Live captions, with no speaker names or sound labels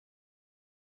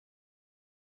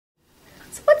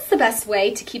best way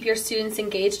to keep your students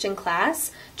engaged in class,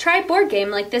 try a board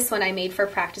game like this one I made for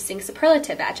practicing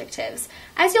superlative adjectives.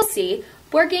 As you'll see,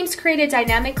 board games create a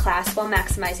dynamic class while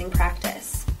maximizing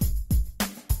practice.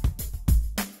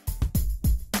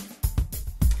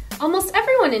 Almost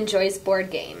everyone enjoys board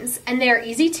games, and they are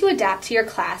easy to adapt to your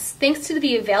class thanks to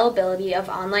the availability of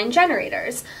online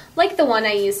generators, like the one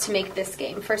I used to make this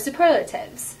game for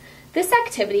superlatives. This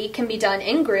activity can be done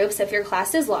in groups if your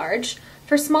class is large.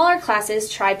 For smaller classes,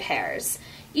 try pairs.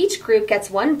 Each group gets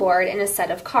one board and a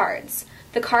set of cards.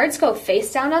 The cards go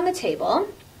face down on the table.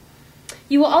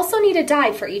 You will also need a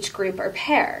die for each group or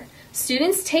pair.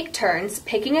 Students take turns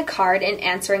picking a card and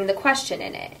answering the question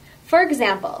in it. For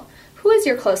example, who is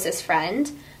your closest friend?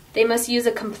 They must use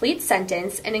a complete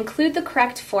sentence and include the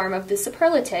correct form of the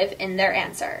superlative in their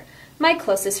answer. My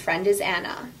closest friend is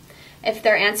Anna. If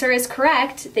their answer is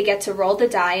correct, they get to roll the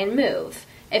die and move.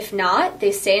 If not,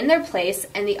 they stay in their place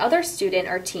and the other student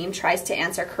or team tries to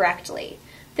answer correctly.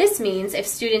 This means if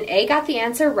student A got the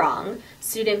answer wrong,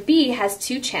 student B has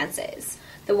 2 chances.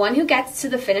 The one who gets to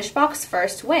the finish box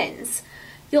first wins.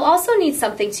 You'll also need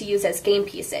something to use as game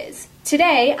pieces.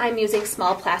 Today, I'm using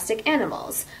small plastic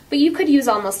animals, but you could use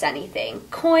almost anything.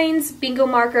 Coins, bingo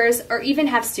markers, or even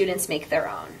have students make their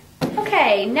own.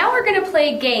 Okay, now we're going to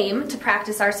play a game to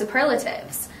practice our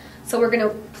superlatives. So we're going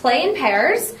to play in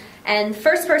pairs, and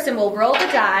first person will roll the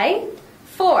die.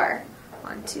 4.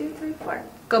 1, 2, 3, 4.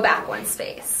 Go back 1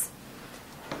 space.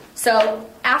 So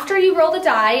after you roll the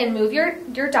die and move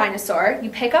your dinosaur, you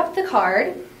pick up the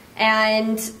card.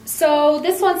 And so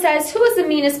this one says, who is the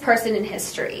meanest person in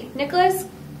history? Nicholas,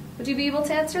 would you be able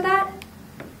to answer that?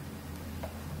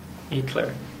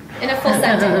 Hitler. In a full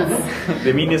sentence.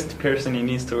 The meanest person in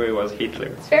history was Hitler.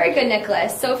 Very good,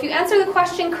 Nicholas. So if you answer the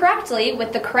question correctly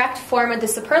with the correct form of the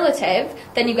superlative,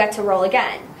 then you get to roll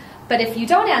again. But if you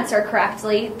don't answer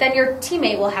correctly, then your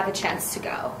teammate will have a chance to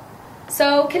go.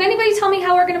 So can anybody tell me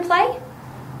how we're going to play?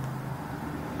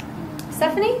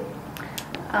 Stephanie?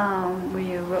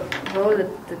 We roll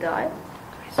the die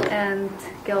and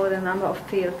go with a number of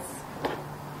fields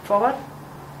forward.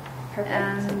 Perfect.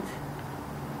 And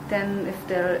then if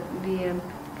we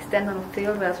stand on a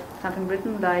field where there's something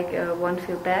written like 1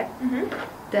 field back,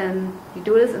 then you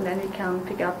do this and then you can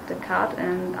pick up the card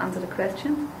and answer the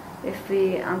question. If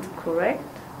we answer correct,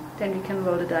 then we can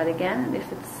roll the die again, and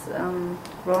if it's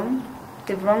wrong,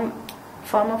 the wrong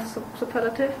form of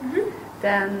superlative,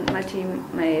 then my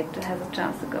teammate has a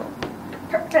chance to go.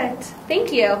 Perfect.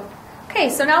 Thank you. Okay,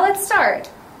 so now let's start.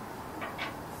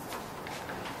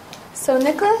 So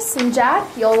Nicholas and Jack,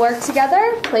 you'll work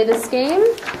together, play this game.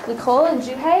 Nicole and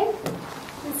Juhei,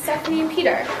 and Stephanie and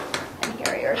Peter. And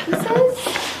here are your pieces.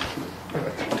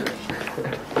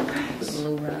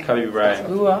 Copy Brian.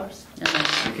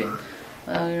 Okay.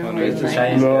 Oh, no, it's a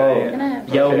Chinese guy.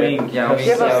 Yao Ming.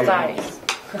 Give us dice.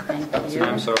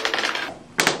 I'm sorry.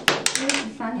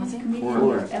 4. I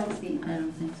don't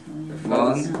think so.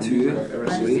 1, 2,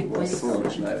 3,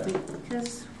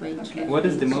 4. What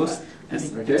is the most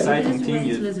exciting thing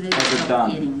you've ever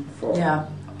done? Yeah.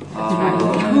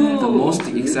 The most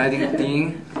exciting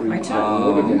thing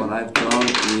what I've done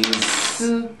is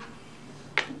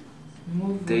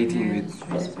dating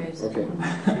with a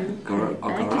girl.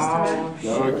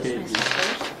 Okay.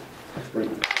 3.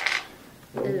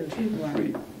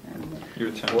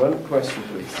 Your turn. 1 question,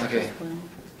 please. Okay.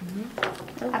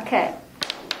 Okay.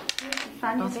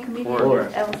 Funniest comedian 4.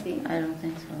 you've ever seen. I don't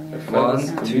think so. Yeah.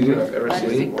 1, 2, I've ever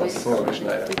seen was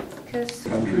Schneider.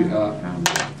 Country.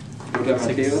 Bruder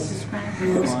Matthäus.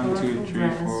 1, 2, 3,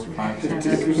 4, 5,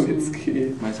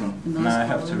 6. My turn. Now I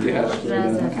have to read.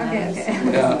 Okay.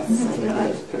 Yeah.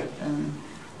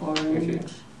 Okay.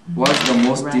 What's the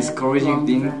most discouraging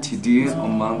thing to do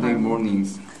on Monday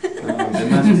mornings? The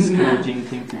most discouraging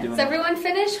thing to do. Has everyone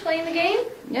finished playing the game?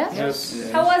 Yes?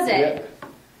 Yes. How was it?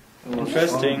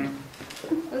 Interesting.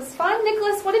 It was fun.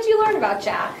 Nicholas, what did you learn about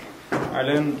Jack? I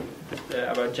learned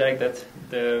about Jack that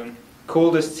the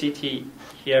coldest city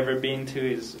he ever been to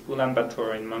is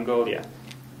Ulaanbaatar in Mongolia.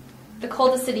 The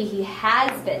coldest city he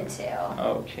has been to.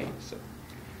 Okay, so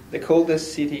the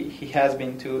coldest city he has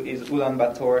been to is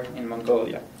Ulaanbaatar in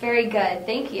Mongolia. Very good.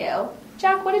 Thank you.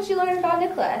 Jack, what did you learn about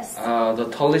Nicholas? The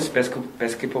tallest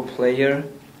basketball player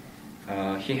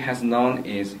he has known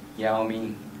is Yao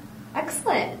Ming.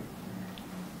 Excellent.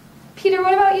 Peter,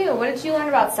 what about you? What did you learn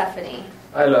about Stephanie?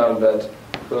 I learned that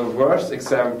the worst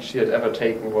exam she had ever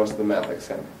taken was the math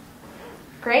exam.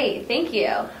 Great, thank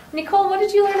you. Nicole, what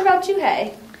did you learn about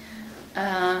Juhei?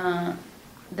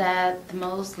 That the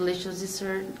most delicious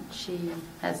dessert she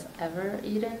has ever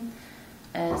eaten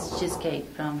is cheesecake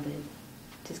from the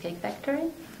Cheesecake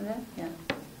Factory. Yeah.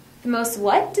 The most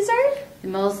what dessert? The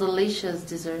most delicious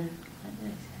dessert.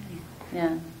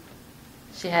 Yeah.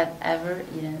 She had ever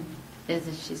eaten is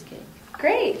a cheesecake.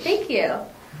 Great, thank you.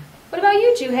 What about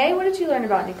you, Juhei? What did you learn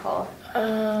about Nicole?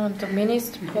 The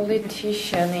minister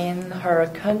politician in her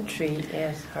country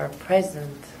is her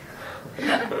president.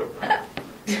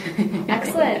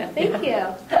 Excellent, thank you.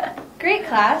 Great,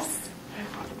 class.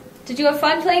 Did you have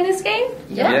fun playing this game?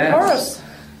 Yeah, Yes. of course.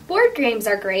 Board games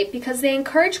are great because they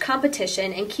encourage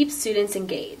competition and keep students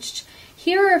engaged.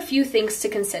 Here are a few things to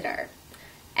consider.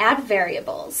 Add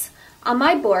variables. On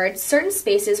my board, certain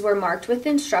spaces were marked with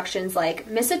instructions like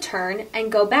miss a turn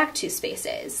and go back 2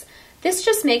 spaces. This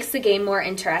just makes the game more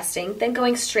interesting than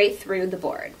going straight through the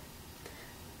board.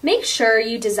 Make sure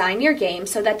you design your game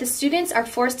so that the students are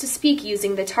forced to speak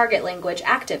using the target language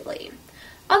actively.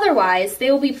 Otherwise,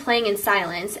 they will be playing in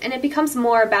silence and it becomes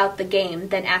more about the game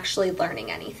than actually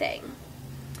learning anything.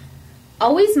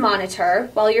 Always monitor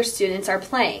while your students are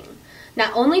playing,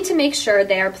 not only to make sure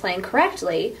they are playing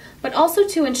correctly, but also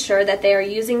to ensure that they are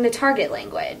using the target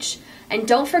language. And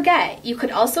don't forget, you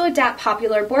could also adapt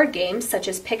popular board games such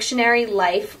as Pictionary,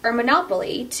 Life, or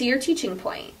Monopoly to your teaching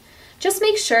point. Just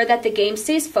make sure that the game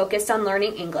stays focused on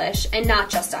learning English and not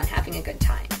just on having a good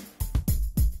time.